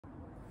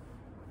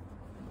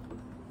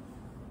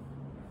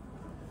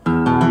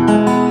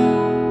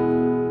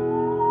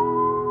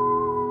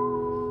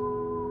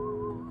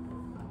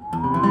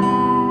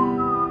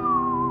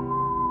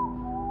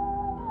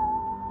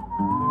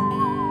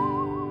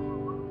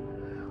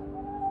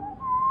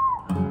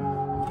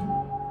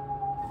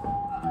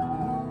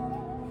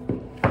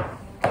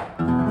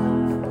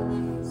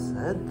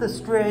the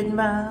straight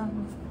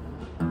man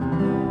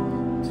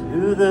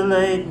to the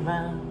late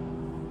man.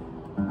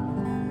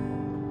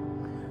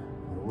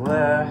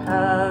 Where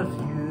have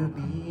you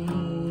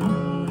been?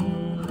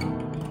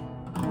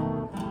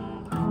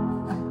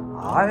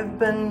 I've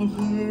been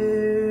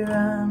here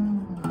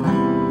and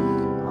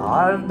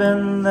I've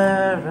been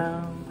there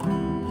and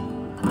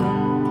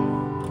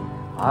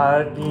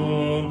I've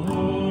been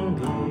in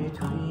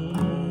between.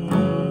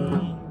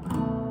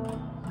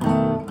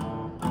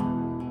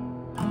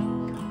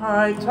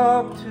 I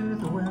talk to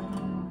the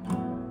wind,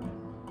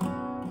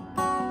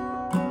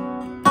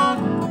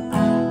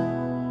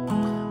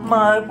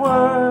 my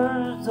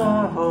words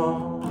are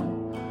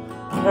all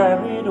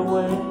carried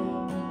away.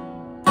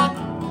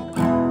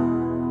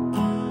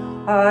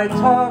 I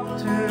talk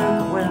to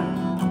the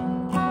wind,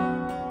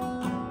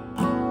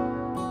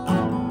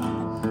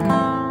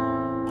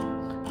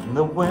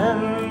 the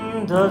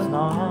wind does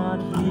not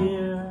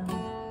hear.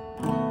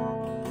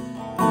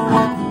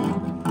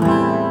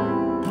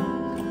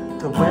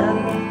 The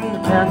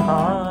wind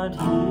cannot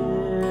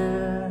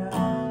hear.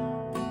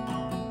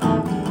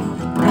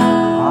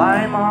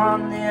 I'm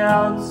on the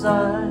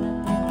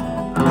outside,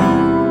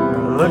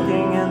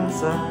 looking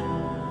inside.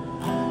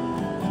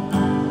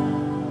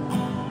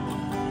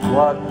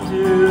 What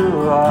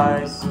do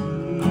I see?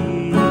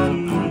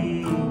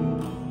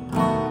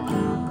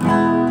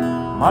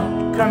 Much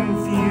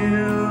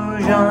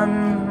confusion,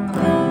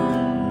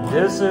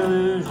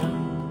 disillusion,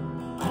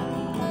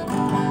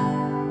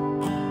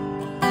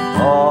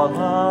 all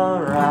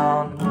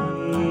around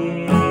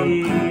me.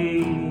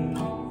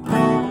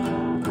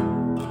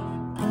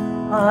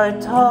 I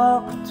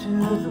talk to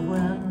the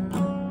wind,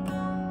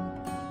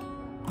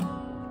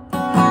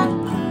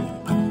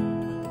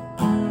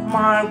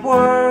 my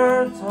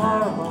words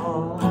are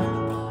all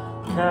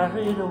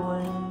carried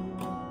away.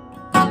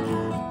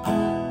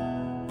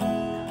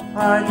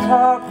 I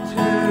talk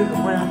to the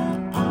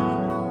wind,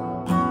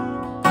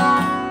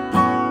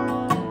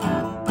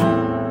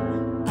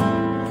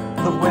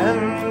 the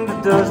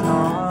wind does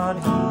not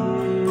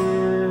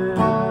hear.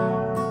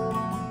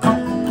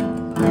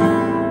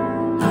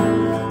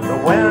 The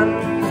wind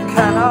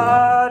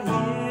cannot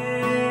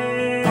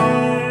hear.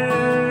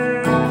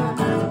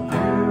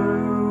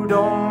 You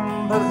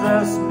don't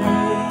possess me,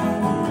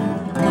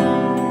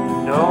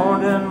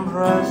 don't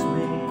impress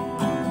me,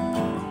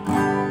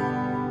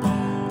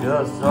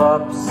 just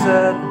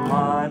upset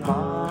my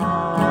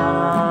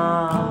mind.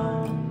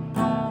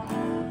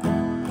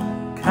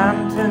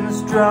 Can't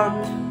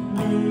instruct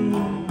me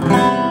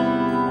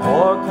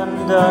or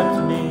conduct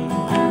me,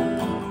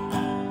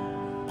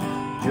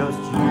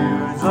 just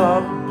use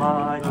up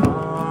my time.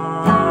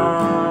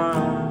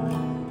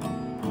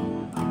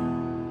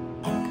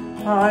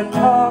 I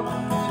talk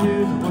to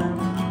the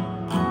wind,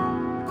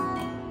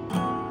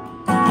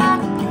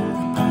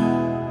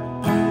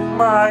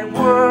 my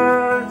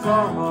words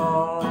are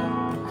all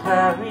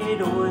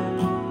carried away.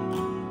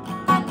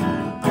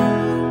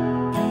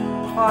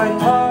 I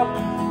talk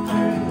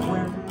to the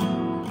wind,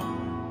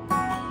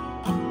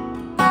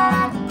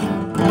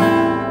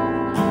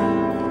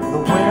 the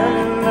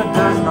wind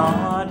does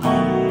not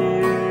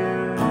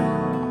hear.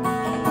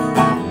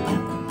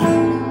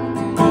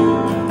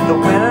 The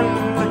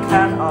wind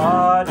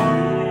cannot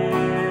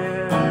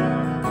hear.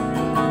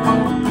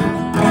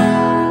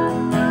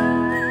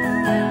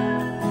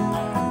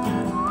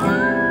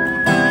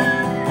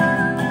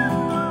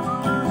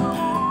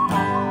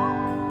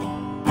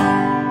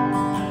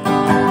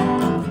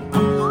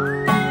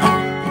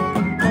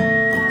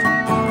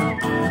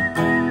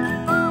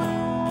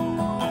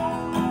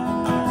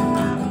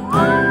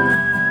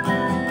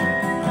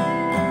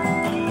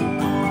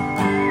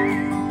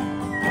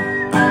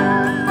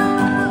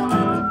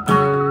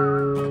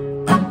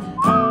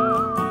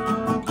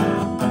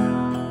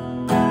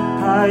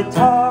 I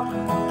talk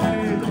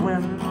to the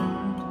wind,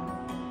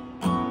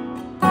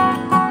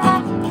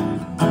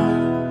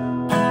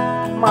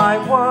 my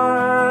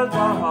words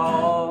are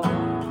all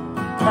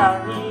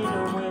carried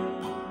away.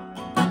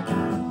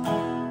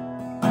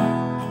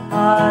 I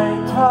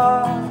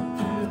talk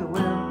to the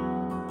wind,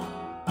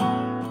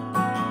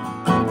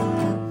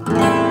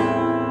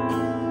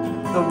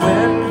 the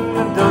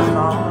wind does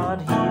not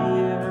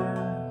hear.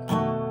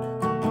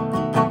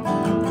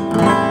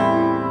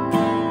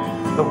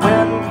 The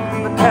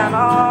wind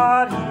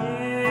cannot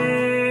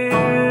hear,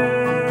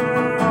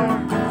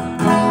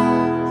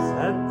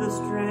 said the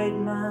straight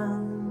man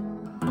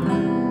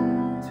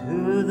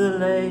to the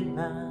late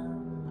man.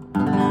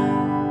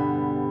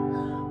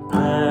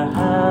 Where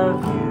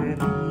have you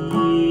been?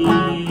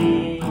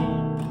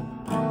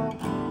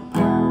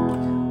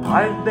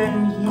 I've been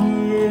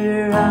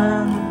here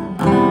and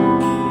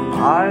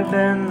I've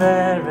been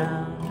there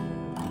and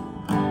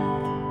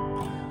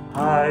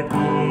I've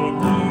been